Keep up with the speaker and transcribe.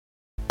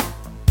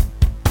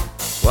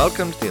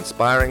Welcome to the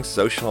Inspiring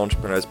Social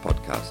Entrepreneurs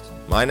Podcast.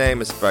 My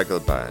name is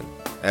Fergal Byrne.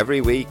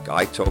 Every week,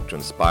 I talk to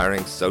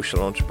inspiring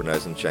social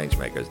entrepreneurs and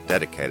changemakers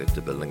dedicated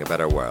to building a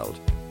better world.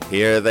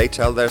 Here, they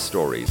tell their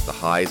stories, the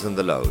highs and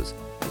the lows,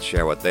 and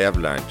share what they have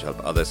learned to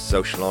help other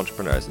social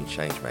entrepreneurs and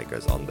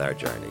changemakers on their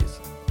journeys.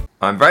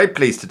 I'm very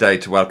pleased today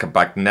to welcome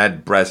back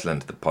Ned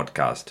Breslin to the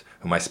podcast,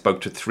 whom I spoke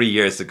to 3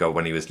 years ago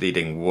when he was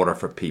leading Water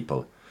for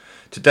People.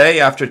 Today,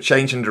 after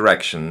changing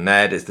direction,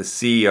 Ned is the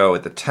CEO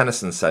at the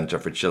Tennyson Center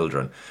for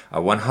Children, a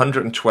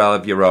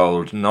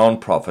 112-year-old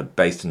non-profit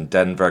based in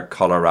Denver,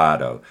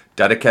 Colorado,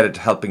 dedicated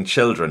to helping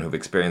children who've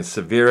experienced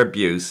severe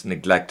abuse,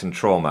 neglect and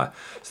trauma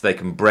so they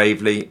can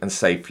bravely and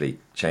safely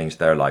change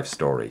their life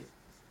story.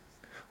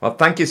 Well,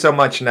 thank you so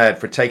much, Ned,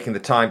 for taking the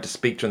time to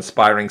speak to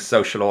inspiring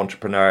social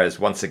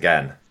entrepreneurs once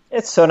again.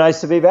 It's so nice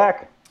to be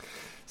back.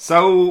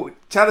 So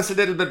tell us a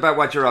little bit about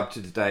what you're up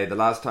to today. The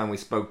last time we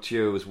spoke to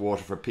you was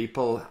Water for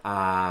People,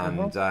 and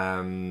it's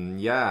a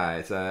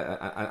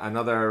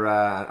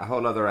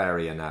whole other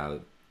area now.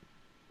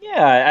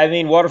 Yeah, I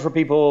mean, Water for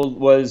People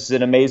was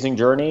an amazing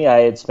journey.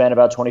 I had spent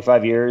about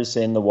 25 years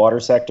in the water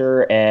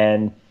sector,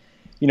 and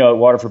at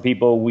Water for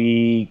People,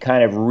 we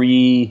kind of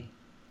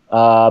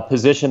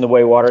positioned the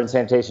way water and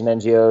sanitation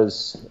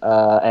NGOs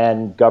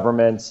and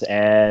governments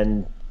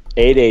and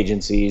aid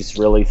agencies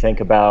really think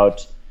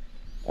about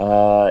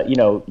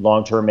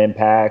long-term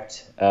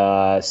impact,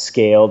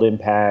 scaled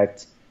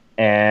impact,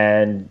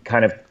 and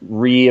kind of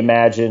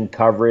reimagined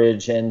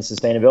coverage and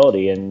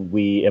sustainability. And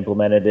we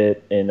implemented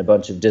it in a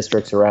bunch of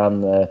districts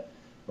around the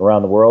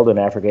world in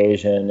Africa,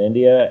 Asia, and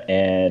India,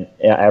 and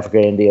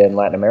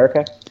Latin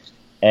America.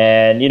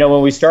 And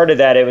when we started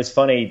that, it was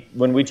funny.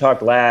 When we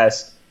talked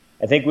last,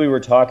 I think we were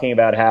talking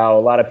about how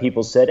a lot of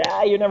people said,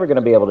 "You're never going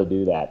to be able to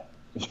do that,"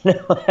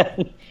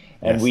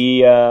 and Yes.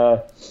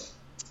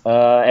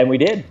 we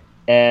did.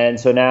 And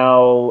so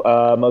now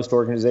most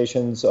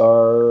organizations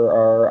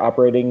are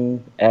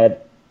operating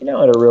at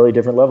a really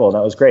different level, and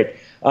that was great.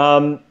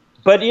 But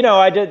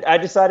I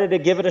decided to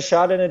give it a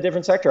shot in a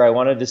different sector. I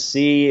wanted to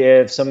see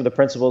if some of the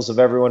principles of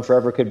Everyone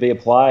Forever could be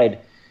applied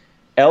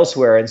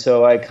elsewhere, and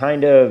so I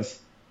kind of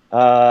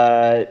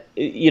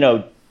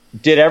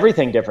did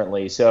everything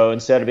differently. So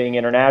instead of being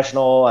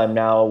international, I'm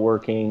now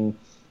working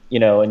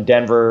in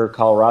Denver,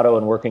 Colorado,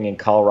 and working in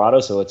Colorado.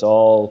 So it's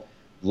all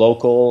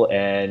local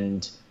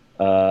and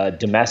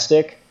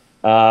domestic.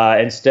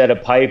 Instead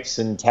of pipes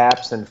and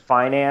taps and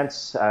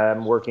finance,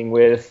 I'm working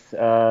with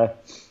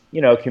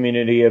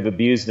community of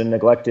abused and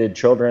neglected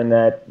children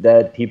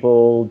that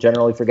people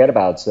generally forget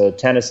about. So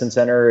Tennyson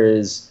Center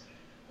is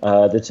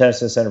the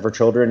Tennyson Center for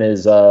Children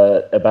is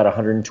about a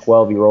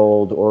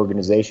 112-year-old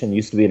organization. It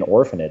used to be an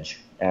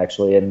orphanage,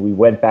 actually, and we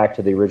went back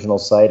to the original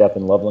site up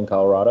in Loveland,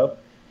 Colorado,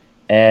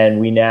 and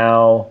we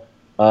now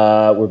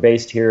we're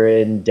based here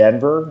in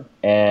Denver,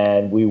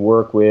 and we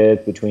work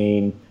with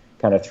between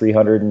kind of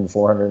 300 and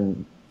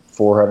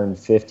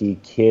 450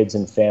 kids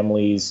and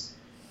families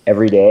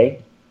every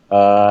day.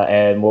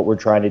 And what we're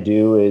trying to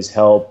do is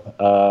help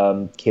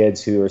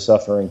kids who are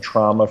suffering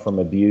trauma from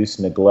abuse,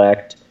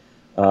 neglect,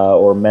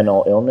 or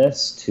mental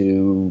illness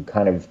to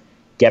kind of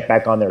get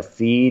back on their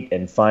feet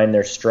and find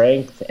their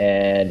strength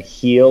and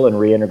heal and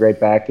reintegrate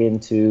back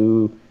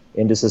into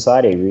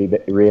society,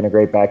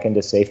 reintegrate back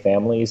into safe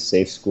families,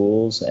 safe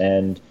schools,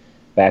 and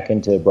back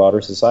into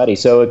broader society.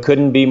 So it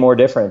couldn't be more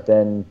different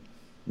than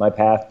my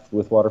path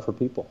with Water for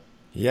People.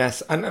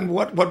 Yes, and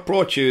what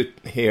brought you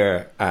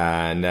here,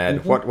 Ned?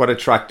 Mm-hmm. What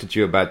attracted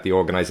you about the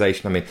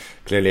organisation? I mean,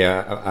 clearly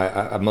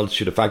a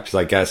multitude of factors,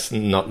 I guess,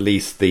 not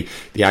least the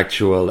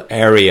actual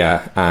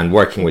area and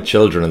working with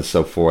children and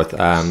so forth.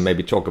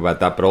 Maybe talk about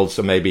that, but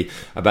also maybe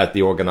about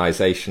the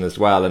organisation as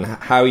well, and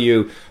how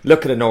you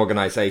look at an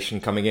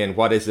organisation coming in.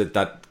 What is it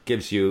that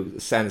gives you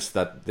a sense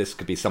that this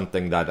could be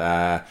something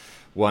that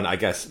one, I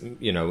guess,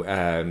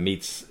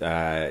 meets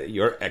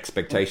your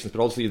expectations,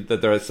 but also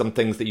that there are some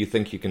things that you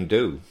think you can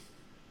do?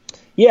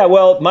 Yeah,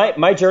 well,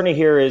 my journey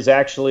here is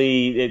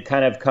actually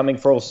kind of coming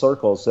full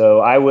circle. So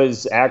I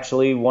was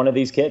actually one of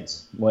these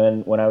kids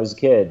when I was a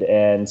kid.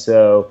 And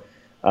so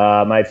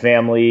my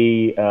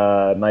family,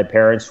 my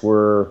parents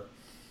were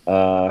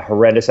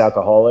horrendous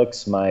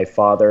alcoholics. My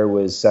father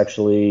was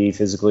sexually,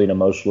 physically, and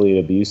emotionally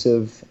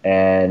abusive.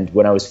 And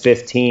when I was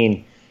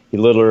 15, he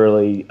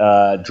literally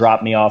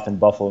dropped me off in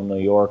Buffalo, New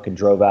York, and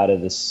drove out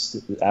of the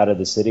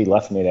city,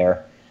 left me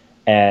there,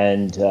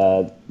 and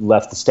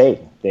left the state.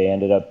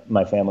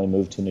 My family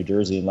moved to New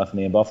Jersey and left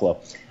me in Buffalo.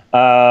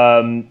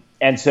 And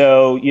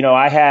so,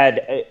 I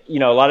had, a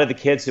lot of the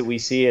kids that we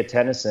see at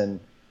Tennyson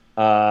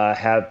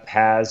have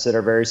paths that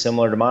are very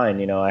similar to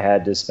mine. I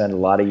had to spend a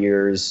lot of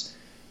years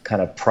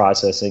kind of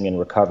processing and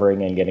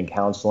recovering and getting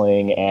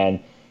counseling.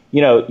 And,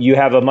 you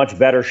have a much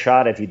better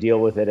shot if you deal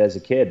with it as a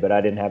kid, but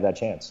I didn't have that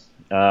chance.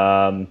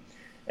 And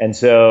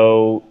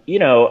so,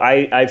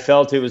 I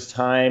felt it was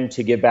time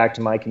to give back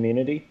to my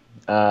community,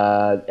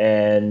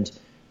 and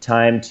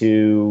time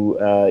to,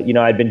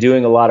 I'd been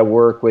doing a lot of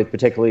work with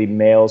particularly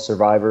male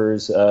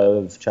survivors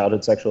of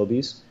childhood sexual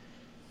abuse.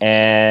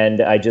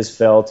 And I just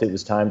felt it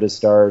was time to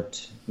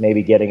start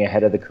maybe getting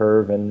ahead of the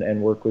curve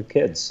and work with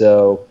kids.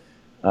 So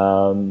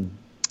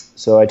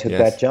so I took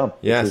that jump,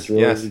 which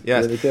was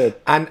really good.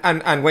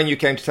 And when you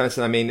came to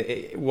Tennyson, I mean,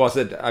 was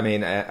it, I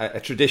mean, a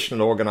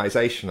traditional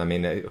organization? I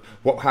mean,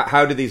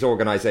 how do these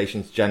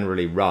organizations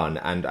generally run?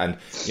 And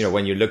you know,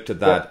 when you looked at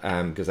that,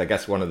 because I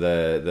guess one of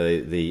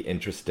the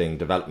interesting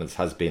developments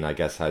has been, I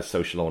guess, how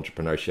social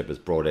entrepreneurship has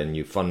brought in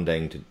new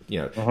funding to,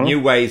 you know,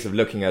 new ways of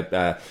looking at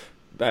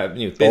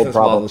new business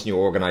models, new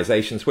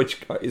organizations,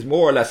 which is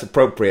more or less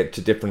appropriate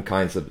to different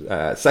kinds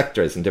of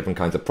sectors and different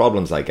kinds of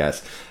problems, I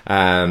guess.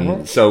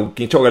 So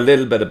can you talk a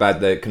little bit about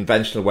the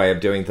conventional way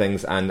of doing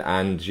things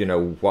and you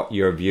know, what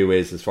your view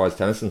is as far as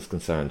Tennyson's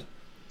concerned?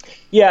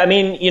 Yeah, I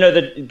mean, you know,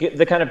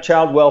 the kind of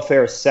child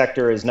welfare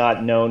sector is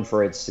not known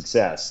for its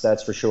success,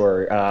 that's for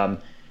sure.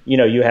 You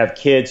know, you have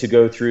kids who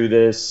go through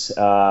this,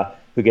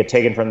 who get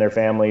taken from their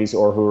families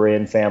or who are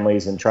in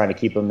families and trying to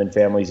keep them in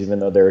families even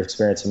though they're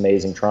experiencing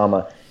amazing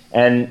trauma.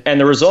 And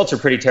the results are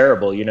pretty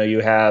terrible. You know, you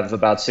have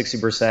about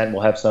 60%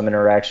 will have some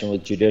interaction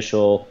with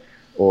judicial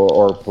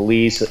or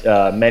police.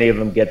 Many of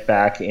them get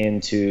back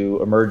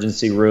into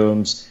emergency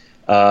rooms.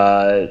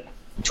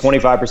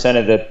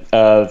 25%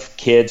 of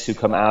kids who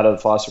come out of the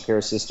foster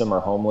care system are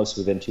homeless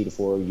within 2 to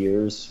 4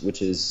 years,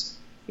 which is,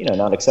 you know,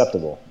 not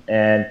acceptable.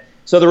 And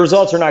so the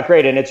results are not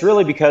great. And it's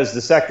really because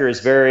the sector is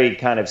very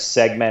kind of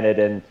segmented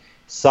and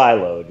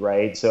siloed,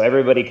 right? So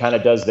everybody kind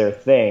of does their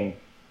thing.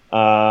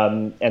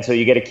 And so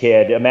you get a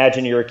kid.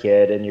 Imagine you're a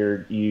kid and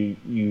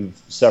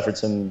you've suffered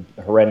some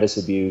horrendous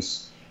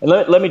abuse. And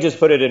let me just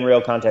put it in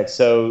real context.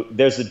 So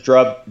there's a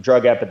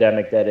drug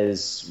epidemic that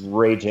is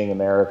raging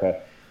America,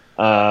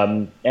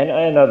 and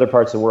other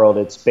parts of the world.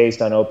 It's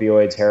based on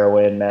opioids,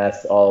 heroin,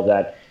 meth, all of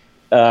that.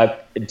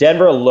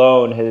 Denver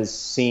alone has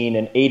seen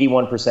an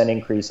 81%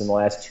 increase in the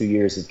last 2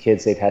 years of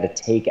kids they've had to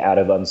take out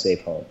of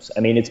unsafe homes.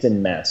 I mean, it's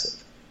been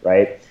massive,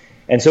 right?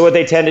 And so what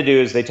they tend to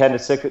do is they tend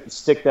to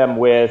stick them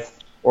with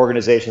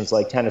organizations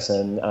like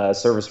Tennyson,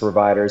 service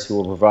providers who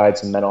will provide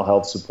some mental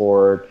health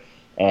support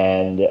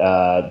and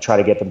try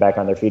to get them back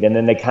on their feet. And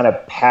then they kind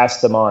of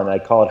pass them on. I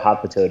call it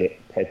hot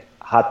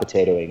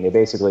potatoing. They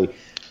basically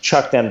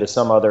chuck them to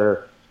some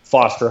other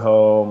foster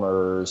home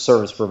or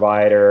service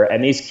provider.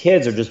 And these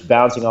kids are just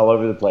bouncing all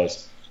over the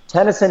place.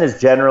 Tennyson is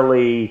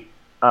generally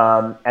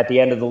at the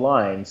end of the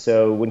line.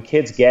 So when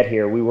kids get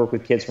here, we work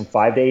with kids from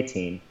 5 to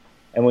 18.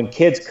 And when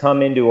kids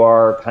come into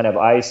our kind of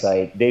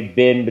eyesight, they've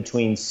been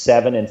between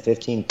 7 and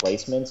 15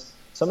 placements.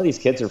 Some of these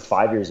kids are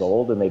 5 years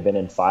old and they've been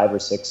in 5 or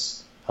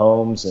 6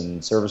 homes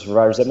and service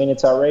providers. I mean,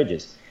 it's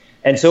outrageous.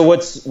 And so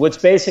what's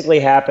basically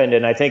happened,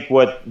 and I think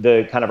what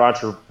the kind of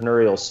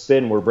entrepreneurial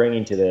spin we're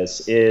bringing to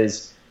this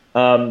is,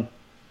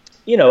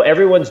 you know,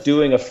 everyone's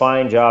doing a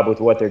fine job with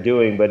what they're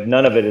doing, but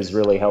none of it is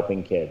really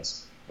helping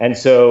kids. And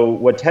so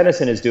what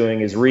Tennyson is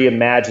doing is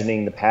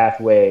reimagining the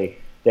pathway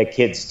that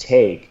kids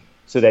take,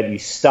 so that you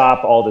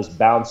stop all this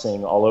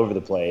bouncing all over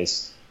the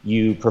place.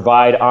 You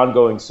provide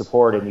ongoing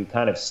support and you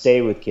kind of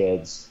stay with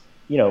kids,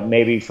 you know,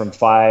 maybe from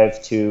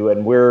 5 to,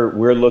 and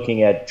we're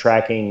looking at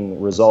tracking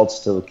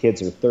results till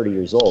kids are 30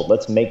 years old.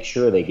 Let's make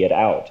sure they get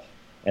out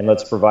and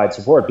let's provide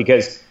support,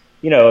 because,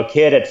 you know, a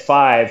kid at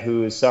 5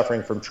 who is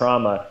suffering from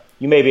trauma,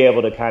 you may be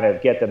able to kind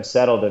of get them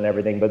settled and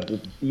everything, but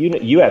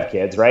you have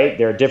kids, right?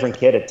 They're a different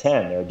kid at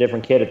 10, they're a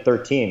different kid at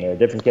 13, they're a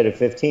different kid at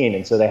 15,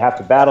 and so they have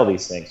to battle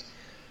these things.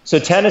 So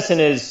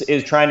Tennyson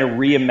is trying to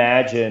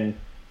reimagine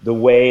the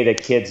way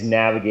that kids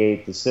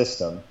navigate the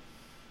system.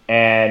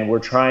 And we're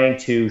trying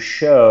to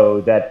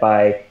show that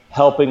by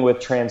helping with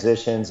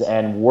transitions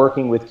and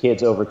working with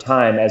kids over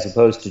time, as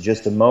opposed to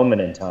just a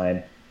moment in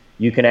time,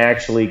 you can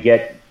actually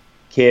get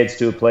kids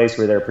to a place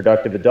where they're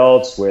productive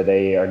adults, where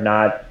they are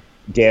not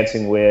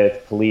dancing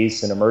with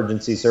police and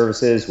emergency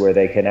services, where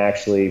they can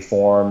actually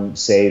form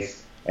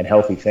safe and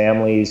healthy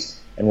families,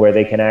 and where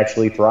they can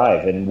actually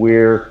thrive. And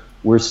we're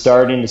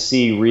starting to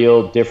see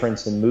real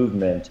difference in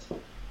movement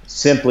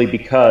simply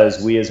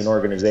because we as an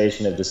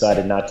organization have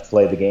decided not to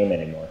play the game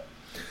anymore.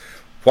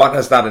 What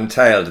has that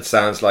entailed? It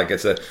sounds like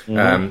it's a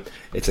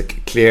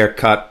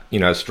clear-cut, you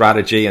know,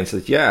 strategy, and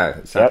says,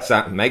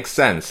 that makes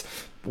sense.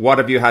 What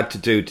have you had to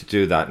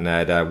do that,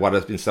 Ned? What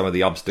have been some of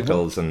the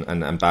obstacles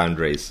and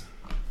boundaries?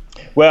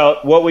 Well,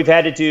 what we've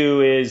had to do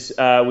is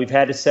we've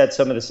had to set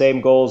some of the same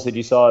goals that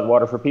you saw at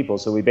Water for People.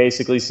 So we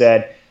basically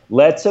said,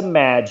 let's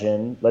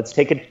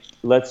take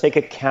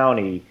a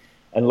county,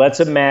 and let's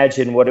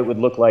imagine what it would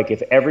look like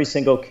if every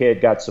single kid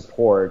got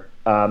support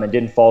and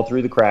didn't fall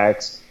through the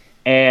cracks,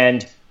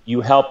 and you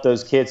help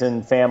those kids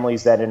and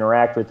families that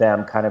interact with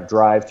them kind of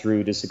drive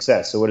through to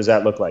success. So what does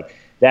that look like?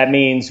 That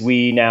means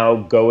we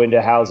now go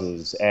into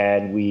houses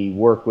and we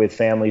work with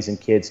families and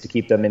kids to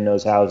keep them in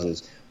those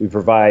houses. We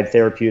provide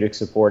therapeutic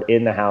support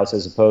in the house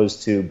as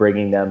opposed to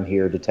bringing them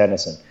here to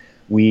Tennyson.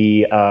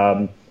 We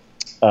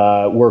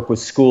work with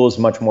schools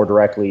much more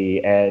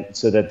directly, and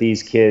so that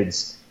these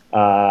kids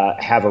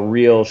have a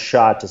real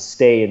shot to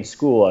stay in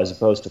school as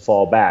opposed to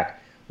fall back.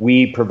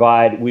 We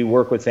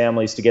work with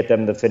families to get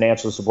them the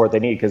financial support they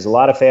need, because a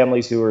lot of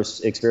families who are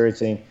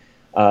experiencing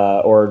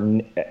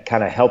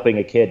kind of helping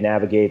a kid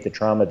navigate the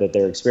trauma that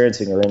they're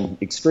experiencing or in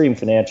extreme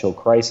financial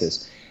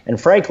crisis. And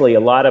frankly, a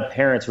lot of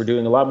parents, we're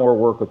doing a lot more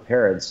work with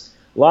parents.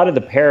 A lot of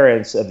the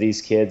parents of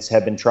these kids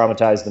have been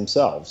traumatized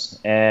themselves.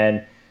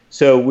 And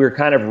so we're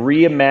kind of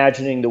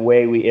reimagining the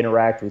way we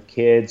interact with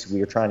kids.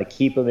 We are trying to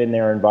keep them in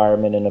their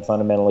environment in a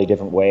fundamentally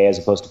different way as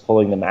opposed to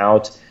pulling them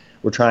out.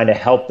 We're trying to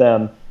help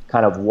them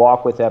kind of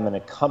walk with them and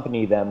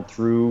accompany them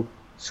through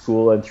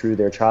school and through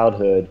their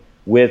childhood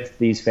with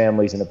these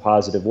families in a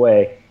positive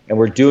way. And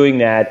we're doing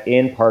that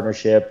in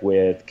partnership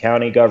with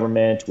county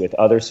government, with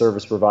other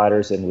service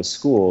providers, and with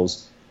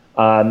schools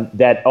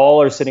that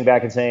all are sitting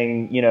back and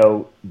saying,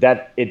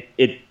 that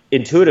it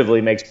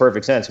intuitively makes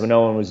perfect sense when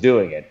no one was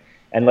doing it.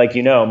 And like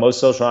most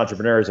social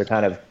entrepreneurs are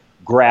kind of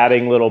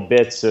grabbing little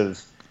bits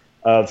of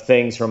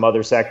things from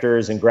other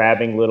sectors and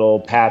grabbing little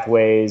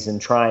pathways and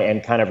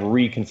kind of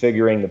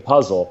reconfiguring the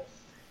puzzle.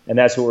 And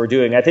that's what we're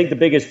doing. I think the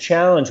biggest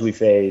challenge we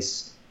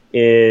face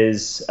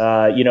is,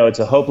 it's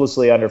a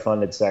hopelessly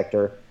underfunded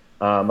sector.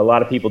 A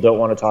lot of people don't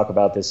want to talk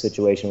about this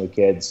situation with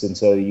kids, and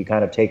so you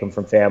kind of take them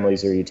from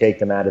families or you take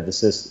them out of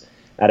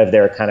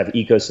their kind of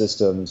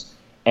ecosystems,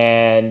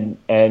 and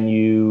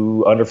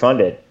you underfund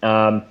it.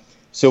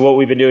 So what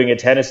we've been doing at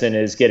Tennyson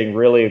is getting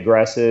really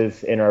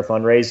aggressive in our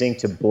fundraising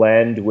to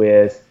blend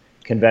with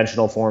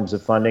conventional forms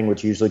of funding,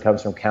 which usually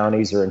comes from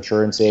counties or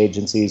insurance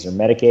agencies or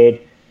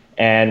Medicaid.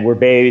 And we're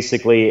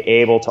basically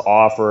able to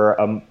offer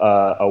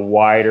a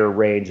wider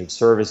range of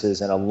services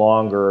and a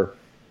longer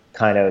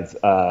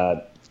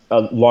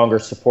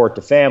support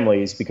to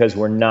families because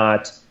we're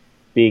not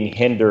being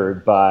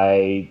hindered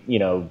by,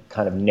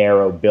 kind of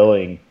narrow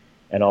billing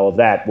and all of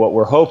that. What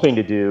we're hoping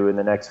to do in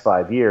the next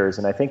 5 years,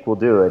 and I think we'll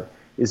do it,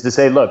 is to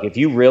say, look, if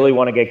you really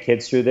want to get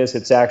kids through this,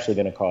 it's actually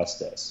going to cost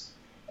this.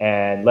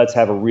 And let's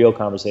have a real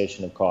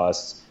conversation of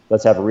costs.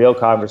 Let's have a real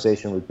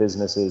conversation with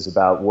businesses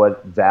about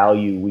what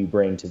value we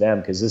bring to them,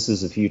 because this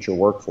is a future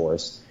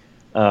workforce.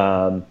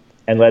 And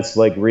let's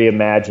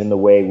reimagine the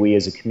way we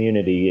as a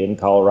community in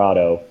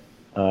Colorado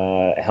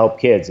help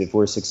kids. If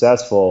we're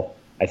successful,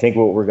 I think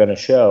what we're going to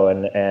show,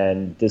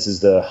 and this is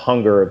the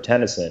hunger of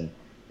Tennyson,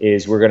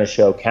 is we're going to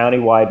show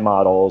county-wide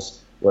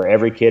models where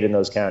every kid in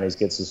those counties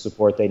gets the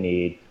support they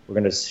need. We're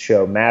going to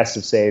show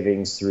massive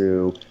savings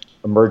through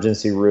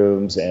emergency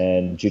rooms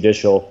and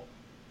judicial,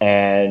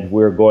 and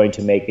we're going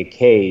to make a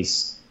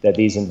case that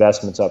these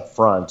investments up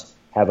front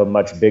have a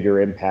much bigger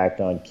impact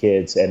on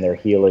kids and their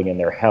healing and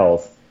their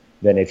health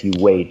than if you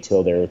wait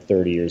till they're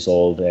 30 years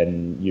old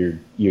and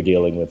you're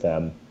dealing with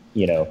them,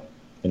 in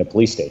a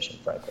police station,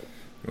 frankly.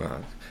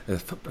 Wow. A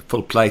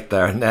full plate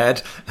there,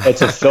 Ned.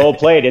 It's a full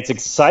plate. It's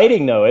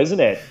exciting, though, isn't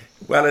it?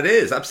 Well, it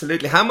is,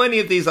 absolutely. How many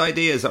of these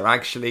ideas are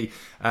actually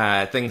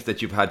things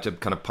that you've had to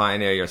kind of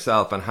pioneer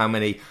yourself, and how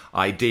many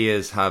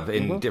ideas have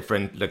in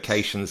different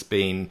locations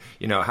been,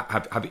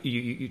 have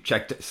you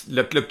checked,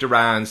 looked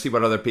around, see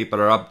what other people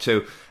are up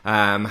to?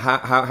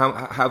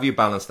 How have you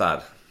balanced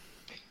that?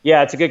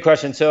 Yeah, it's a good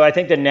question. So I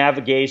think the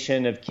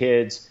navigation of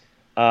kids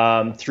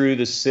through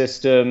the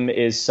system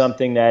is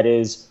something that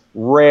is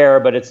rare,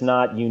 but it's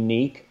not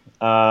unique.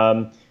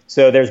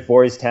 So there's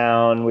Boys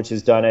Town, which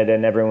has done it,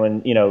 and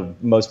everyone,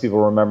 most people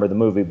remember the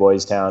movie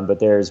Boys Town,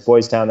 but there's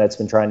Boys Town that's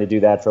been trying to do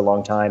that for a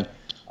long time.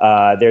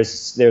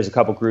 There's a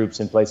couple groups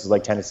in places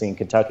like Tennessee and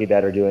Kentucky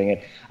that are doing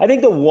it. I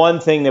think the one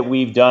thing that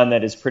we've done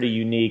that is pretty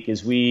unique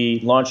is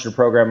we launched a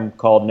program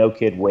called No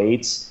Kid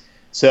Waits.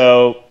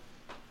 So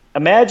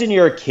imagine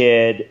you're a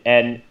kid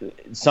and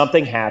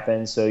something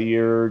happens. So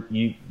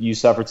you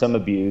suffered some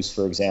abuse,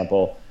 for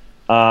example,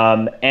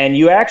 and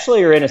you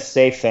actually are in a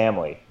safe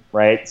family.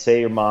 Right?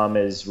 Say your mom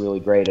is really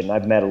great, and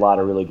I've met a lot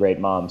of really great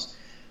moms.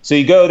 So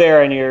you go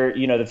there and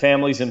the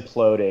family's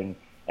imploding,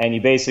 and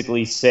you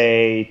basically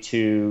say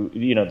to,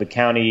 the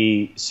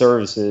county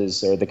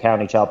services or the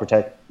county child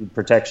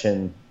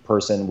protection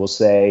person will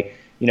say,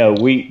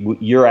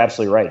 you're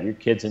absolutely right. Your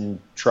kid's in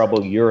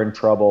trouble. You're in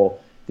trouble.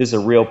 This is a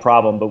real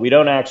problem, but we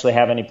don't actually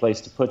have any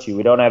place to put you.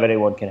 We don't have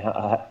anyone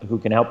who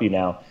can help you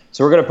now.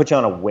 So we're going to put you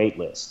on a wait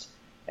list.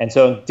 And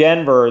so in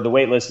Denver, the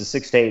wait list is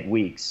 6 to 8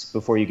 weeks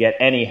before you get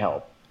any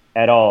help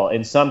at all.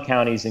 In some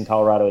counties in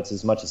Colorado, it's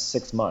as much as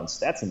 6 months.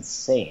 That's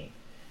insane.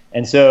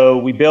 And so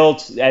we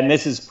built, and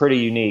this is pretty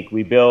unique,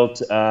 we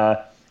built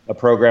a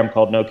program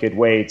called No Kid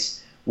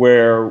Waits,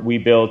 where we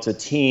built a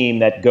team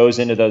that goes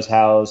into those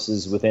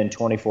houses within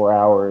 24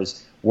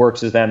 hours,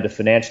 works with them to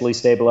financially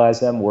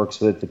stabilize them, works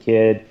with the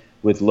kid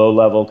with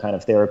low-level kind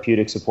of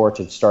therapeutic support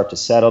to start to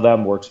settle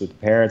them, works with the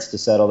parents to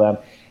settle them.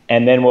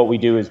 And then what we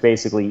do is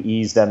basically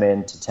ease them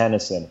into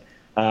Tennyson.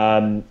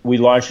 We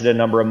launched it a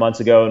number of months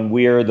ago, and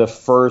we're the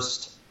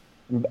first,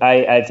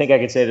 I think I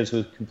could say this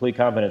with complete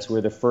confidence,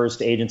 we're the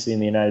first agency in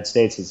the United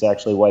States that's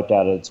actually wiped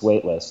out its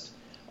wait list.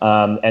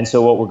 And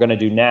so what we're going to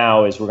do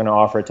now is we're going to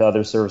offer it to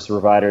other service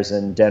providers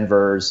in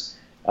Denver's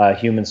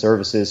human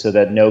services so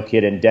that no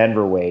kid in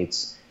Denver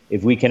waits.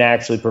 If we can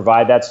actually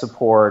provide that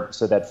support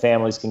so that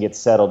families can get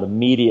settled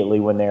immediately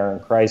when they're in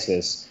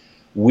crisis,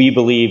 we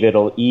believe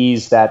it'll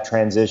ease that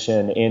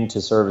transition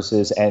into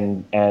services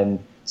and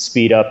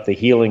speed up the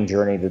healing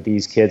journey that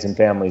these kids and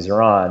families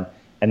are on,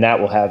 and that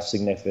will have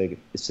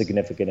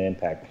significant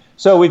impact.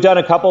 So we've done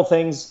a couple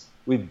things.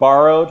 We've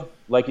borrowed,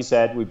 like you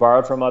said, we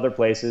borrowed from other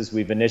places.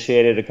 We've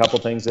initiated a couple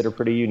things that are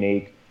pretty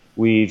unique.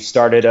 We've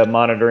started a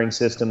monitoring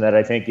system that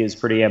I think is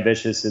pretty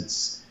ambitious.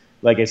 It's,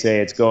 like I say,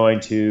 it's going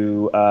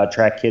to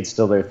track kids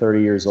till they're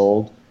 30 years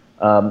old.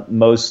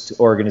 Most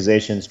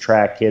organizations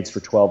track kids for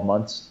 12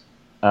 months.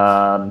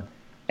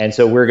 And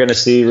so we're going to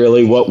see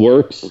really what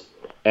works,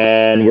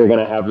 and we're going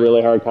to have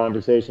really hard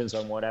conversations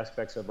on what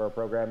aspects of our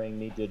programming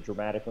need to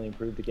dramatically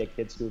improve to get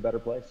kids to a better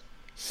place.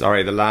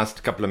 Sorry, the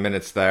last couple of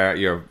minutes there,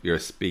 your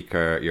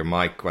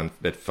mic went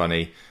a bit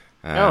funny.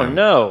 Oh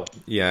no!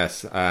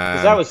 Yes,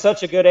 because that was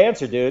such a good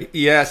answer, dude.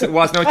 Yes, it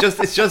was. No,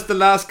 it's just the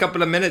last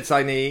couple of minutes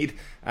I need.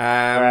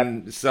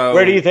 Right. So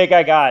where do you think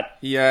I got?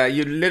 Yeah,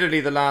 you literally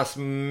the last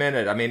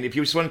minute. I mean, if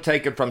you just want to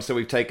take it from, so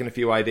we've taken a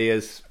few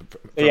ideas.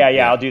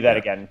 Yeah, I'll do that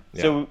again.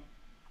 Yeah.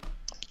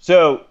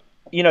 So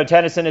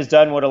Tennyson has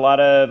done what a lot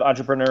of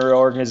entrepreneurial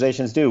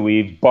organizations do.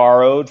 We've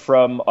borrowed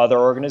from other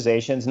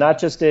organizations, not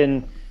just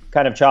in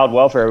kind of child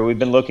welfare. We've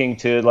been looking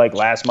to like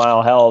Last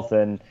Mile Health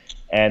and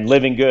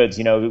Living Goods,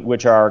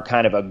 which are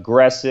kind of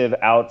aggressive,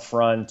 out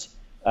front,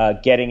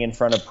 getting in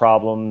front of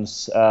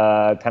problems,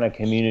 kind of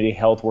community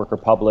health worker,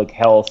 public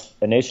health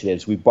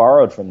initiatives. We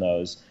borrowed from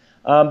those.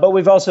 But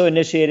we've also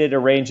initiated a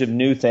range of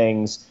new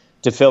things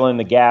to fill in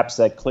the gaps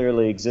that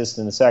clearly exist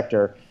in the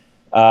sector.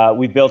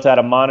 We built out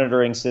a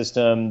monitoring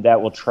system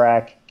that will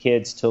track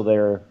kids till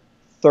they're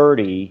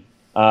 30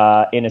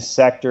 in a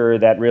sector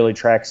that really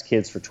tracks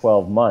kids for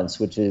 12 months,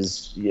 which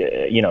is,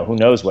 who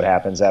knows what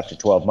happens after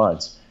 12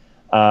 months.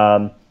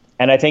 And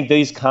I think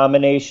these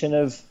combination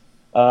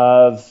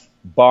of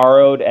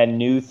borrowed and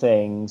new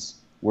things,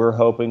 we're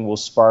hoping will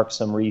spark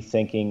some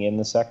rethinking in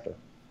the sector.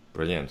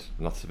 Brilliant.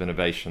 Lots of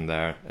innovation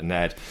there,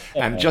 Ned.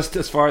 And just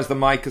as far as the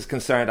mic is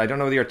concerned, I don't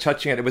know whether you're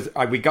touching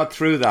it. We got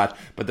through that,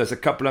 but there's a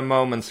couple of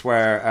moments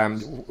where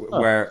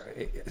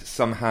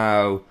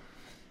somehow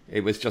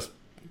it was just,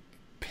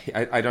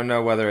 I don't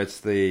know whether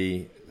it's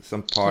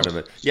some part of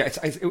it. Yeah,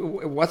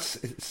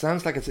 it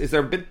sounds like is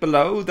there a bit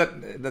below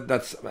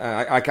that's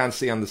I can't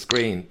see on the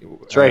screen.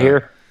 It's right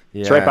here.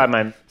 Yeah. It's right by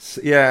my.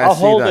 Yeah, I'll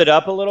hold it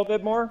up a little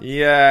bit more.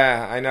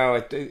 Yeah, I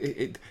know.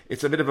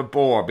 It's a bit of a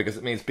bore because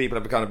it means people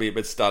are going to be a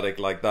bit static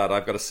like that.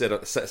 I've got a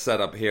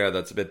set up here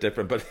that's a bit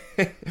different, but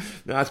no,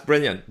 that's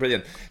brilliant.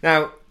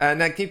 Now,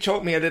 can you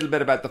talk me a little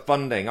bit about the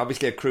funding?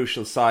 Obviously, a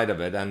crucial side of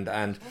it,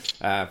 and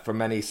for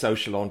many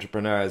social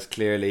entrepreneurs,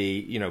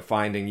 clearly,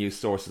 finding new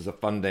sources of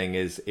funding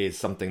is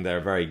something they're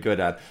very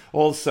good at.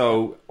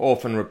 Also,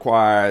 often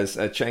requires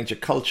a change of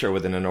culture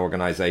within an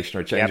organization,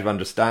 or a change of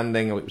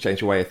understanding, or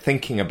change of way of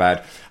thinking about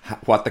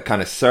what the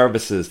kind of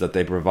services that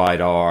they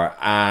provide are,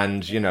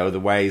 and the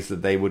ways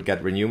that they would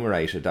get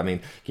remunerated. I mean,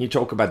 can you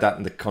talk about that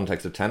in the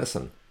context of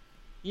Tennyson?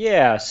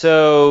 Yeah,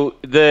 so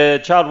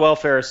the child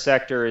welfare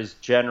sector is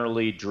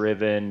generally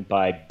driven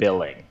by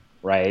billing,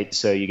 right?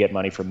 So you get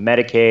money from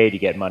Medicaid, you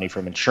get money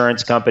from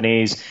insurance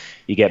companies,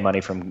 you get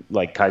money from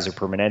like Kaiser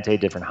Permanente,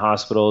 different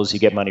hospitals, you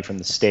get money from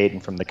the state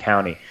and from the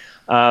county.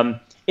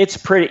 It's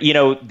pretty,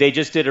 they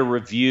just did a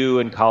review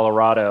in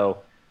Colorado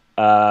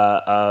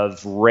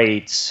of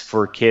rates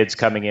for kids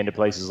coming into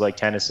places like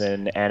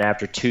Tennyson, and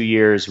after 2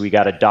 years, we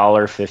got a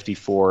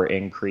 $1.54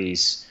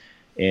 increase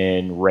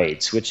in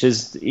rates, which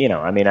is, I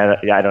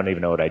don't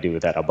even know what I do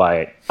with that. I'll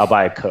buy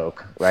a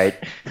Coke, right?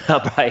 I'll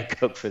buy a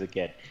Coke for the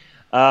kid.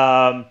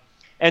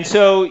 And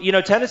so,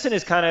 Tennyson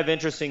is kind of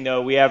interesting,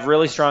 though. We have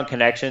really strong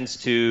connections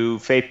to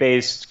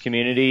faith-based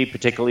community,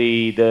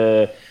 particularly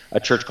a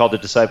church called the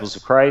Disciples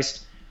of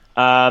Christ.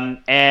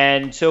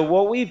 And so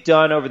what we've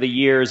done over the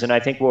years, and I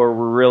think where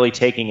we're really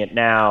taking it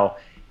now,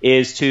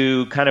 is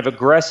to kind of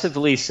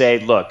aggressively say,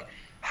 look,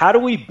 how do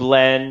we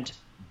blend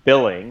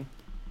billing,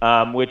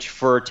 which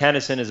for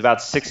Tennyson is about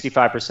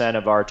 65%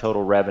 of our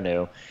total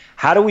revenue?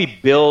 How do we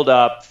build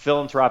up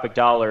philanthropic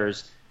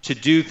dollars to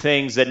do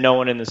things that no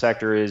one in the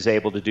sector is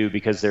able to do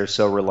because they're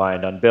so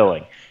reliant on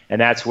billing? And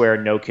that's where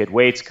No Kid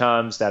Waits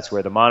comes. That's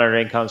where the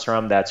monitoring comes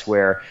from. That's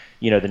where,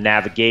 the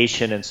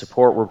navigation and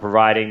support we're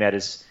providing that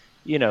is,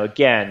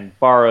 again,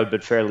 borrowed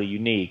but fairly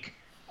unique.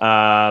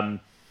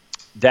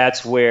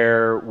 That's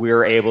where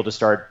we're able to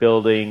start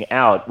building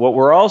out. What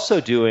we're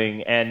also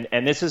doing,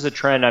 and this is a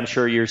trend I'm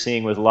sure you're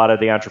seeing with a lot of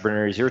the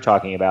entrepreneurs you're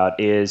talking about,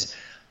 is,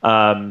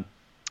 and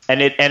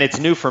it's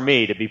new for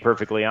me, to be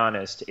perfectly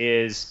honest,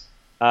 is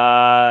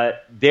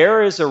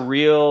there is a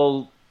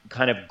real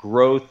kind of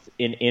growth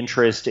in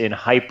interest in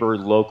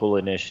hyper-local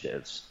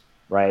initiatives,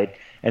 right?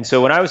 And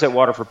so when I was at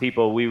Water for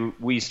People,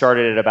 we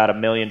started at about $1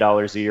 million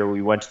a year.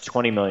 We went to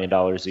 $20 million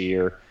a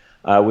year,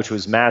 which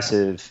was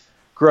massive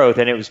growth.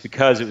 And it was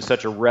because it was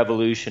such a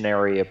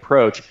revolutionary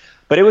approach.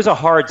 But it was a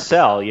hard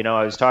sell.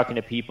 I was talking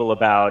to people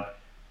about,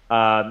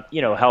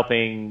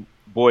 helping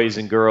boys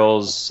and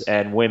girls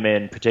and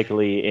women,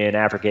 particularly in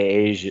Africa,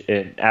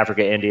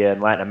 India,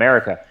 and Latin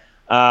America.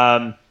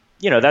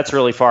 That's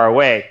really far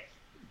away.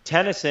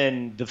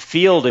 Tennyson, the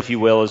field, if you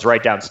will, is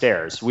right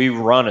downstairs. We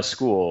run a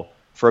school.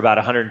 for about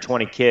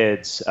 120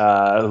 kids who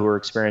are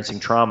experiencing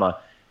trauma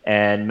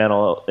and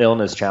mental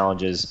illness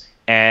challenges.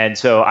 And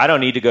so I don't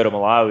need to go to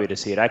Malawi to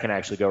see it. I can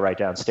actually go right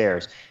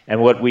downstairs.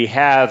 And what we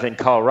have in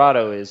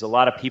Colorado is a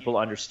lot of people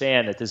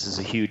understand that this is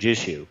a huge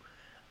issue.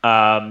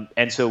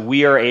 And so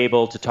we are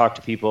able to talk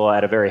to people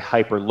at a very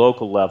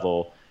hyper-local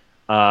level,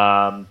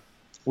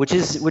 which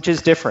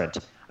is different.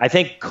 I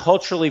think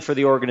culturally for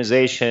the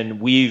organization,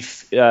 we've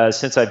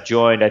since I've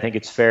joined, I think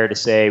it's fair to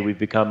say we've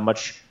become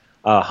much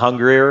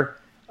hungrier.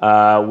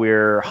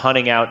 We're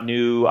hunting out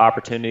new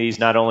opportunities,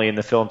 not only in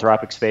the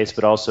philanthropic space,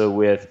 but also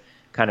with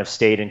kind of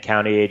state and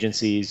county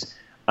agencies.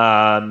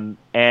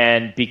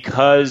 And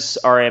because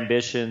our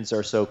ambitions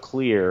are so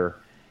clear,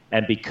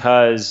 and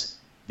because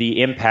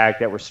the impact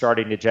that we're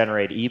starting to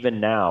generate even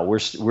now,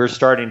 we're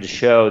starting to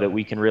show that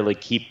we can really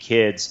keep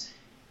kids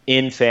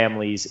in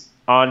families,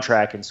 on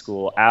track in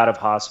school, out of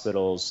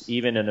hospitals,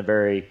 even in a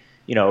very,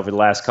 over the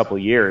last couple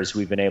of years,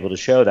 we've been able to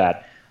show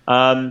that.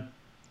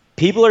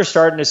 People are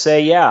starting to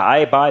say, yeah,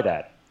 I buy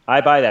that.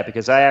 I buy that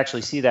because I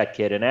actually see that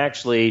kid. And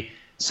actually,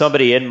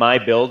 somebody in my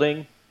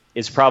building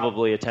is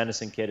probably a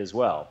Tennyson kid as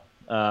well.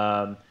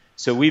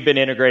 So we've been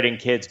integrating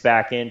kids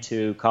back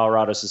into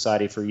Colorado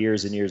society for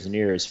years and years and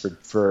years,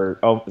 for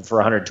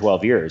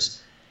 112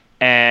 years.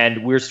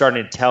 And we're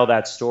starting to tell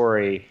that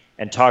story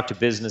and talk to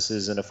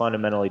businesses in a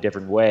fundamentally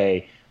different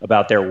way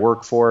about their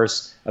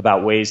workforce,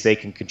 about ways they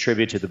can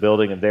contribute to the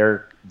building of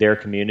their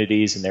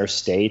communities and their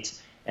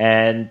state.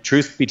 And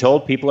truth be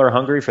told, people are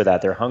hungry for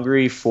that. They're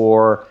hungry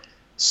for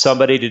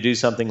somebody to do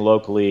something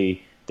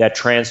locally that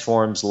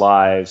transforms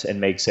lives and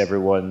makes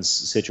everyone's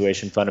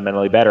situation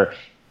fundamentally better.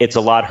 It's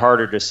a lot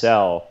harder to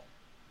sell,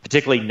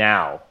 particularly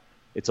now.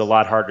 It's a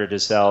lot harder to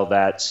sell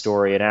that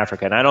story in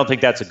Africa. And I don't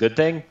think that's a good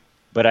thing,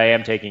 but I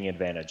am taking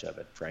advantage of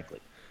it, frankly.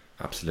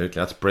 Absolutely.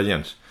 That's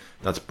brilliant.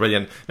 That's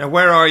brilliant. Now,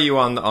 where are you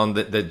on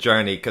the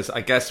journey? Because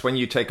I guess when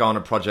you take on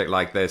a project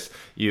like this,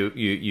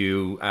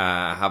 you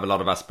have a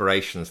lot of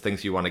aspirations,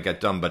 things you want to get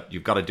done, but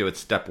you've got to do it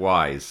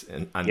stepwise.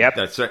 And yep.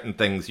 There are certain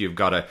things you've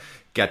got to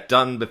get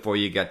done before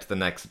you get to the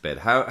next bit.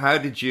 How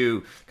did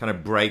you kind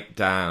of break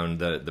down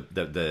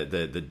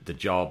the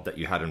job that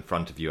you had in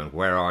front of you, and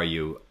where are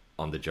you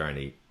on the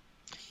journey?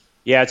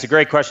 Yeah, it's a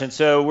great question.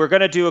 So we're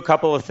going to do a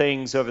couple of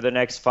things over the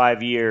next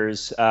 5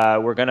 years.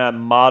 We're going to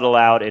model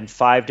out in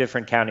 5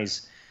 different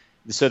counties.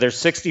 So there's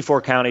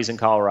 64 counties in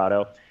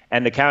Colorado,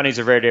 and the counties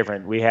are very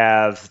different. We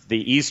have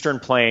the Eastern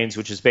Plains,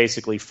 which is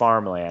basically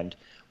farmland.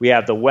 We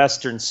have the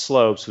Western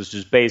Slopes, which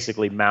is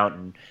basically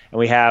mountain. And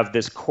we have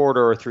this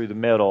corridor through the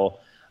middle.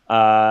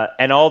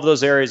 And all of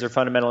those areas are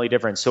fundamentally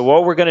different. So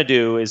what we're going to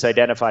do is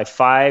identify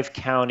 5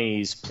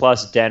 counties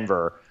plus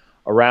Denver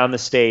around the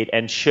state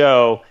and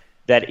show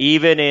that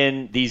even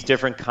in these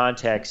different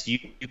contexts, you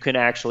can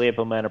actually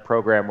implement a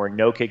program where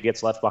no kid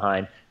gets left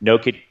behind, no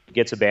kid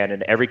gets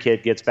abandoned, every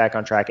kid gets back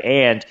on track.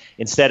 And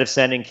instead of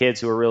sending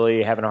kids who are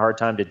really having a hard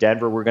time to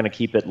Denver, we're going to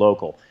keep it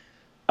local.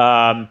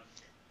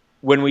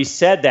 When we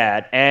said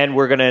that, and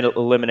we're going to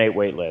eliminate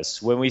wait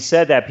lists, when we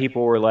said that,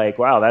 people were like,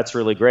 wow, that's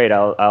really great.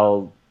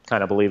 I'll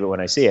kind of believe it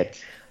when I see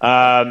it.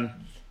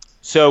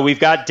 So we've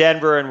got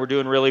Denver, and we're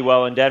doing really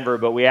well in Denver,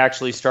 but we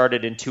actually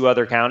started in 2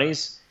 other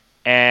counties.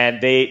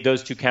 And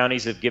those 2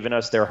 counties have given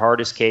us their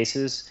hardest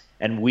cases,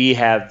 and we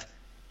have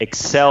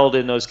excelled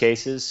in those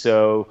cases.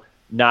 So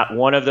not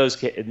one of those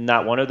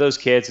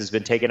kids has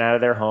been taken out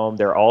of their home.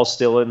 They're all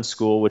still in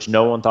school, which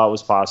no one thought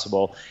was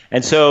possible.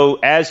 And so,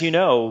 as you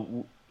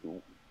know,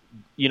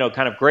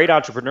 kind of great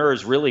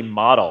entrepreneurs really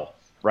model,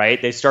 right?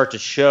 They start to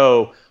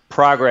show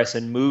progress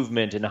and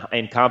movement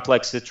in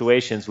complex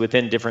situations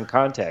within different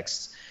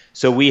contexts.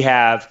 So we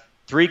have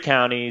 3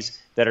 counties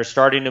that are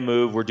starting to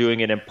move. We're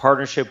doing it in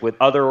partnership with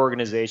other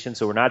organizations,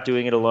 so we're not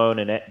doing it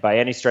alone by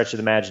any stretch of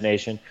the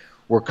imagination.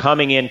 We're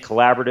coming in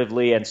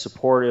collaboratively and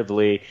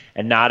supportively,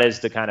 and not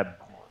as the kind of,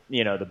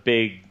 the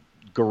big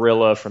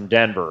gorilla from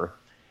Denver.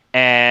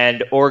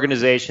 And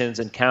organizations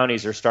and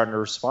counties are starting to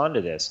respond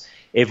to this.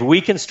 If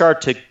we can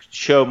start to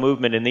show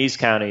movement in these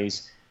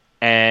counties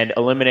and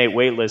eliminate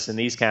wait lists in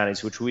these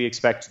counties, which we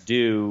expect to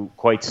do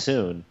quite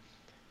soon,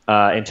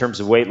 in terms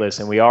of wait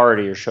lists, and we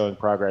already are showing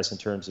progress in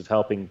terms of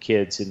helping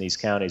kids in these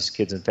counties,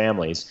 kids and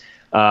families.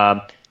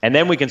 And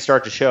then we can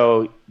start to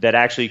show that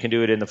actually you can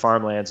do it in the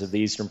farmlands of the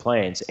Eastern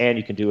Plains, and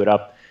you can do it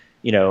up,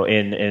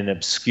 in an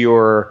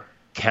obscure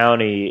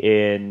county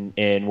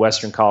in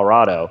Western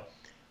Colorado.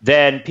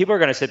 Then people are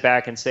going to sit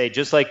back and say,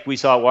 just like we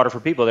saw at Water for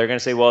People, they're going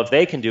to say, well, if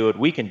they can do it,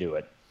 we can do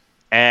it.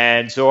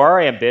 And so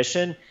our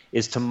ambition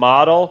is to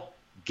model,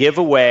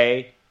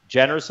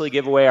 generously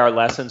give away our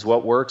lessons,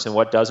 what works and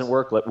what doesn't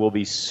work. We'll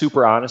be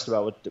super honest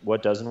about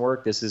what doesn't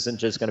work. This isn't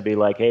just going to be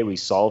like, hey, we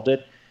solved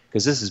it,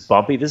 because this is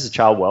bumpy. This is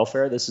child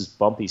welfare. This is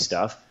bumpy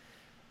stuff.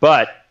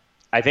 But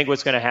I think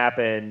what's going to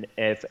happen,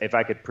 if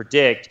I could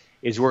predict,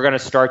 is we're going to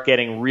start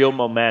getting real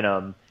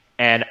momentum,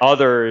 and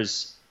other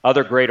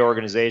great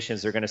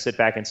organizations are going to sit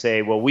back and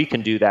say, well, we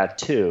can do that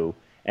too.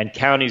 And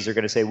counties are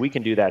going to say, we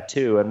can do that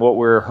too. And what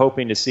we're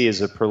hoping to see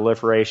is a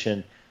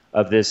proliferation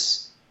of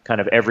this kind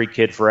of every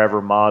kid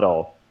forever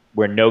model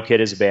where no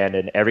kid is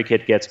abandoned, every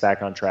kid gets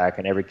back on track,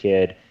 and every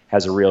kid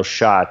has a real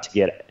shot to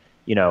get,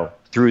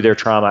 through their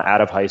trauma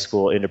out of high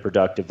school into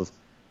productive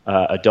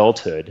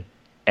adulthood.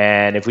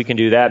 And if we can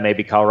do that,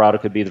 maybe Colorado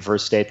could be the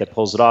first state that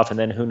pulls it off. And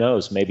then who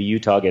knows? Maybe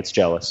Utah gets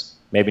jealous.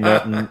 Maybe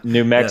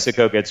New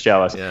Mexico gets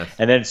jealous. Yes.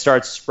 And then it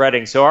starts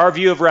spreading. So our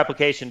view of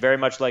replication, very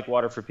much like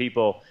Water for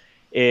People,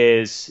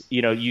 is,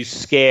 you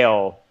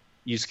scale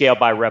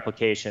by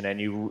replication, and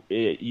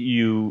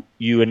you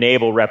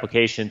enable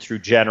replication through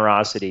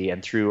generosity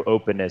and through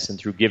openness and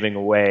through giving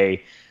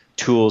away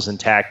tools and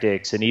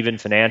tactics and even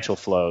financial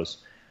flows,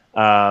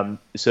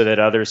 so that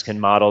others can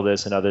model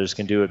this and others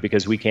can do it,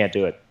 because we can't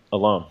do it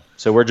alone.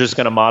 So we're just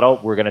going to model,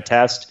 we're going to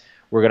test,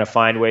 we're going to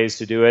find ways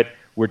to do it.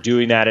 We're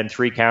doing that in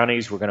 3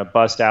 counties. We're going to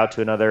bust out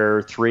to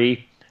another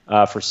 3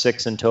 for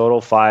 6 in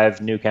total,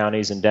 5 new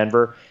counties in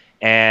Denver.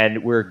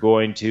 And we're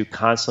going to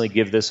constantly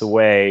give this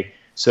away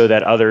so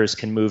that others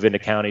can move into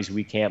counties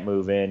we can't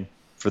move in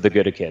for the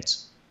good of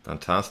kids.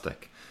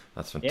 Fantastic.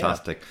 That's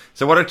fantastic. Yeah.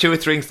 So what are 2 or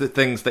 3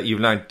 things that you've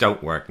learned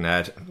don't work,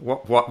 Ned?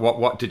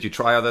 What did you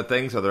try other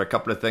things? Are there a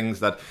couple of things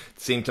that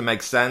seem to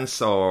make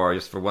sense, or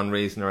just for one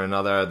reason or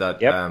another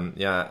that,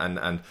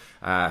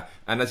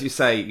 and as you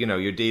say,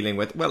 you're dealing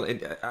with,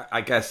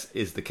 I guess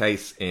is the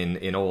case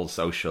in all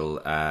social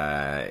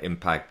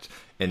impact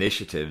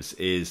initiatives,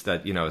 is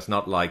that it's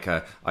not like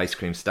a ice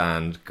cream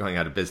stand going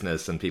out of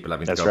business and people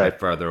having to go a bit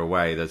further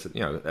away. There's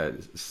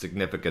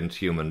significant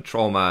human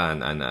trauma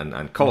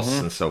and costs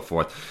and so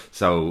forth.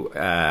 So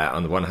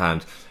on the one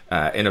hand,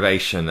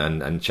 innovation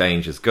and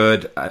change is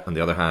good. On the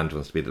other hand,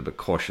 one has to be a little bit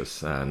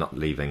cautious, not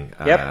leaving.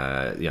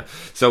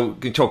 So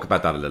can you talk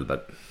about that a little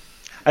bit?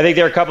 I think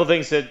there are a couple of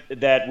things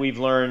that we've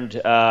learned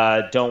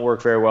don't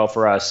work very well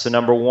for us. So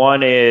number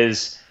one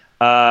is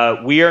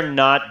we are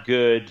not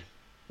good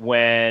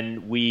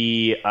when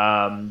we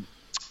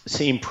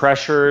seem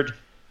pressured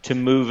to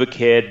move a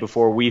kid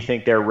before we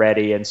think they're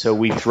ready, and so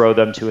we throw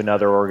them to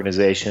another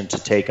organization to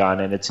take on.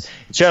 And it's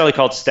generally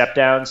called step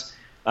downs.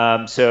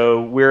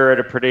 So we're at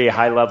a pretty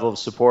high level of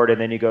support, and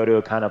then you go to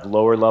a kind of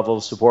lower level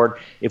of support.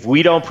 If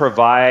we don't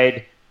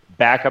provide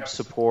backup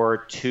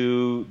support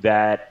to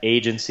that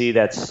agency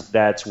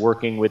that's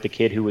working with the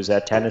kid who was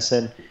at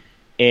Tennyson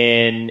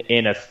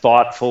in a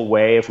thoughtful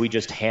way, if we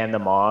just hand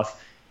them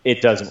off, it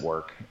doesn't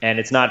work. And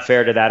it's not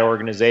fair to that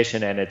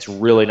organization, and it's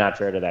really not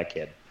fair to that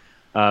kid.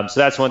 So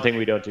that's one thing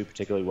we don't do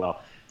particularly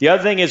well. The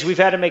other thing is we've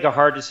had to make a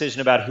hard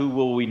decision about who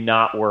will we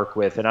not work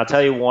with. And I'll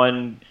tell you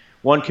one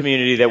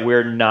community that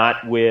we're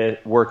not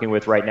working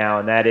with right now,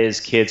 and that is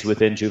kids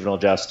within juvenile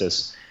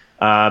justice.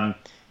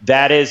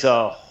 That is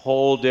a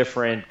whole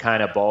different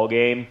kind of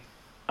ballgame,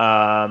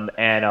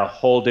 and a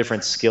whole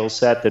different skill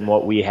set than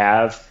what we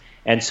have.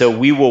 And so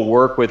we will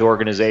work with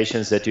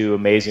organizations that do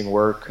amazing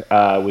work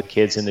with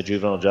kids in the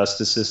juvenile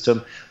justice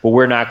system, but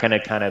we're not going to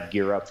kind of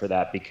gear up for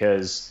that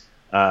because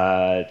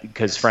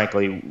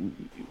frankly,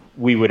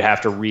 we would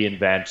have to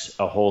reinvent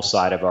a whole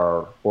side of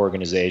our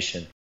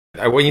organization.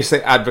 When you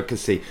say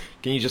advocacy,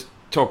 can you just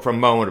talk for a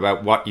moment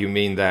about what you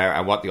mean there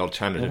and what the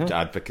alternative to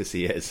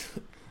advocacy is?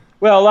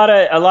 Well,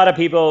 a lot of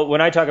people,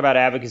 when I talk about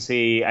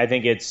advocacy, I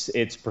think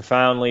it's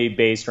profoundly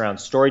based around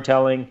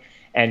storytelling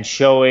and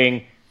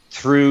showing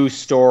through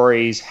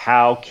stories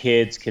how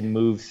kids can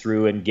move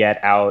through and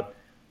get out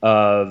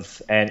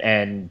of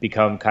and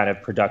become kind of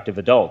productive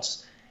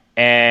adults.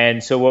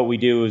 And so what we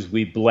do is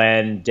we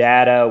blend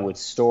data with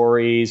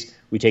stories.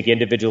 We take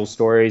individual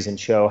stories and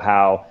show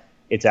how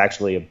it's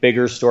actually a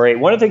bigger story.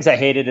 One of the things I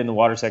hated in the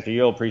water sector,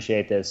 you'll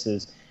appreciate this,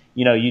 is,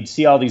 you'd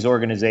see all these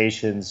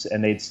organizations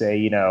and they'd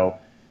say,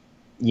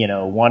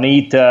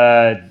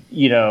 Juanita,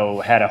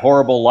 had a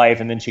horrible life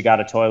and then she got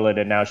a toilet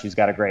and now she's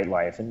got a great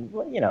life. And,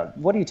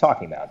 what are you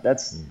talking about?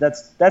 That's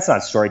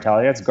not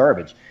storytelling. That's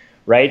garbage,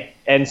 right?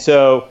 And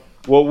so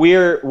what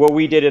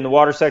we did in the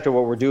water sector,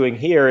 what we're doing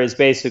here is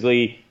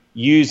basically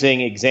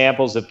using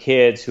examples of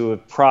kids who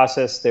have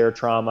processed their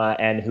trauma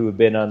and who have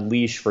been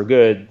unleashed for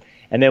good.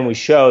 And then we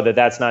show that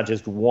that's not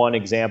just one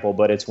example,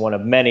 but it's one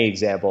of many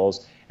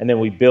examples. And then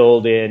we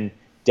build in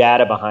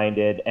data behind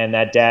it. And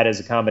that data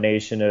is a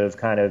combination of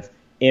kind of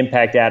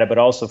impact data, but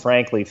also,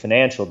 frankly,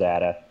 financial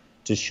data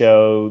to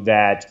show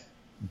that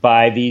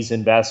by these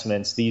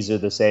investments, these are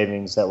the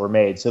savings that were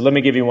made. So let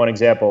me give you one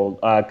example.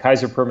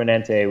 Kaiser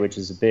Permanente, which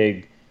is a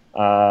big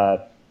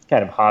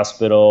kind of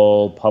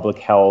hospital, public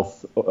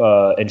health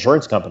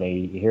insurance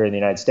company here in the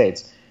United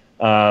States.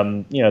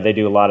 They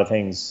do a lot of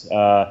things.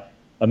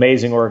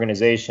 Amazing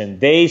organization.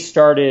 They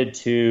started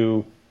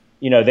to,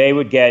 they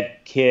would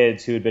get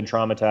kids who had been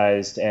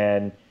traumatized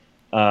and,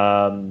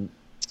 or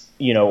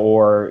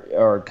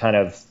kind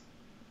of,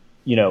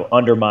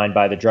 undermined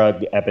by the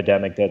drug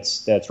epidemic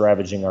that's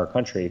ravaging our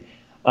country.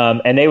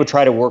 And they would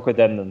try to work with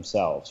them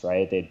themselves,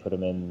 right? They'd put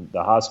them in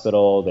the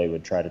hospital. They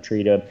would try to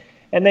treat them.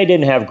 And they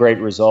didn't have great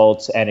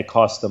results, and it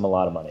cost them a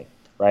lot of money,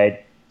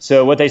 right?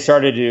 So what they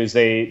started to do is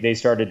they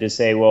started to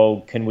say,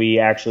 well, can we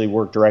actually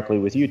work directly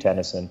with you,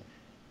 Tennyson?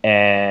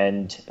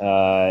 And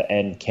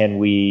can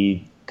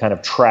we kind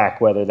of track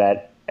whether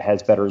that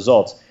has better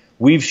results?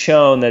 we've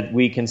shown that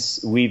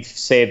we've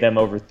saved them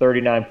over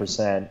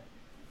 39%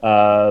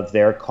 of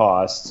their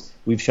costs.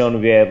 We've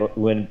shown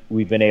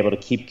we've been able to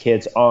keep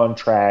kids on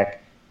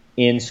track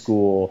in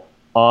school,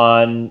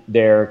 on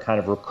their kind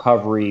of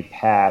recovery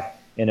path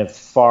in a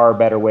far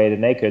better way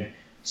than they could.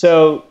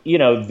 So,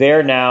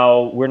 we're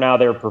now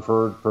their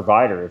preferred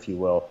provider, if you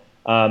will.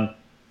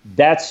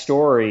 That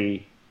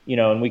story,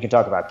 and we can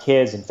talk about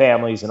kids and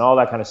families and all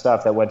that kind of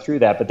stuff that went through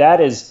that, but that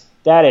is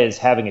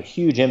having a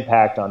huge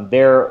impact on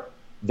their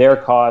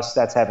costs.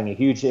 That's having a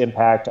huge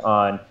impact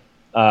on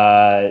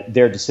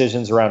their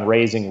decisions around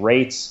raising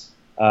rates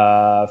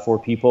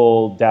for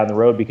people down the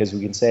road because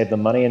we can save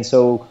them money. And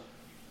so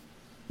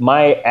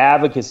my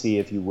advocacy,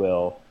 if you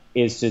will,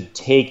 is to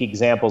take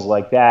examples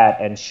like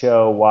that and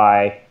show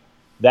why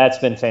that's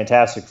been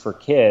fantastic for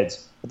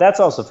kids, but that's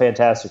also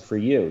fantastic for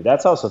you.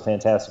 That's also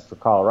fantastic for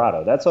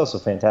Colorado. That's also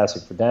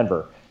fantastic for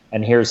Denver.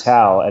 And here's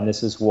how, and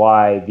this is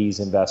why these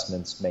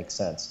investments make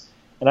sense.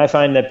 And I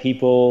find that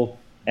people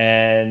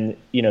and,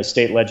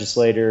 state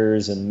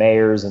legislators and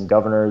mayors and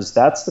governors,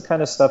 that's the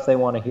kind of stuff they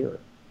want to hear.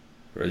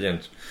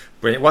 Brilliant.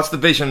 What's the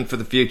vision for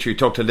the future? You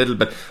talked a little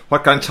bit.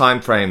 What kind of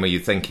time frame are you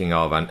thinking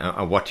of,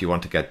 and what do you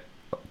want to get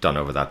done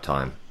over that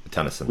time,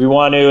 Tennyson? We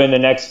want to, in the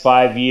next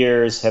 5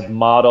 years, have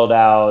modeled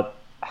out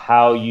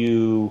how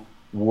you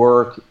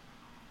work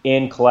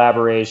in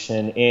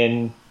collaboration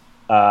in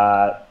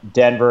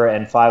Denver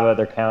and 5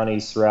 other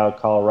counties throughout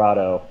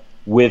Colorado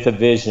with a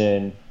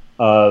vision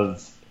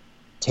of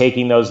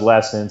taking those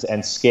lessons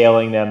and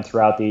scaling them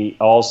throughout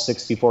all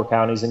 64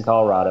 counties in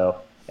Colorado,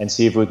 and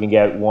see if we can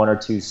get 1 or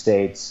 2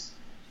 states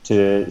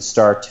to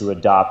start to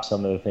adopt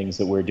some of the things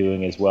that we're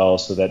doing as well,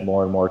 so that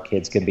more and more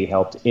kids can be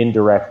helped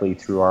indirectly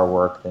through our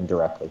work than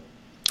directly.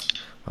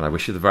 Well, I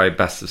wish you the very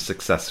best of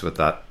success with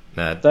that,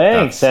 Ned.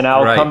 Thanks, and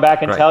I'll come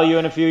back and tell you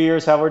in a few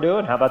years how we're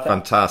doing. How about that?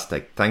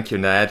 Fantastic. Thank you,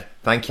 Ned.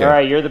 Thank you. All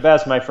right, you're the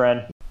best, my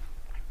friend.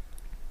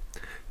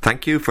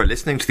 Thank you for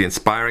listening to the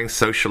Inspiring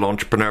Social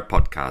Entrepreneur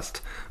podcast.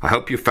 I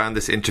hope you found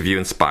this interview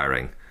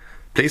inspiring.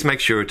 Please make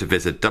sure to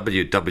visit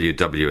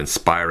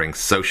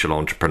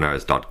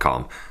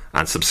www.inspiringsocialentrepreneurs.com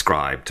and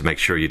subscribe to make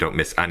sure you don't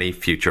miss any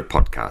future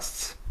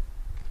podcasts.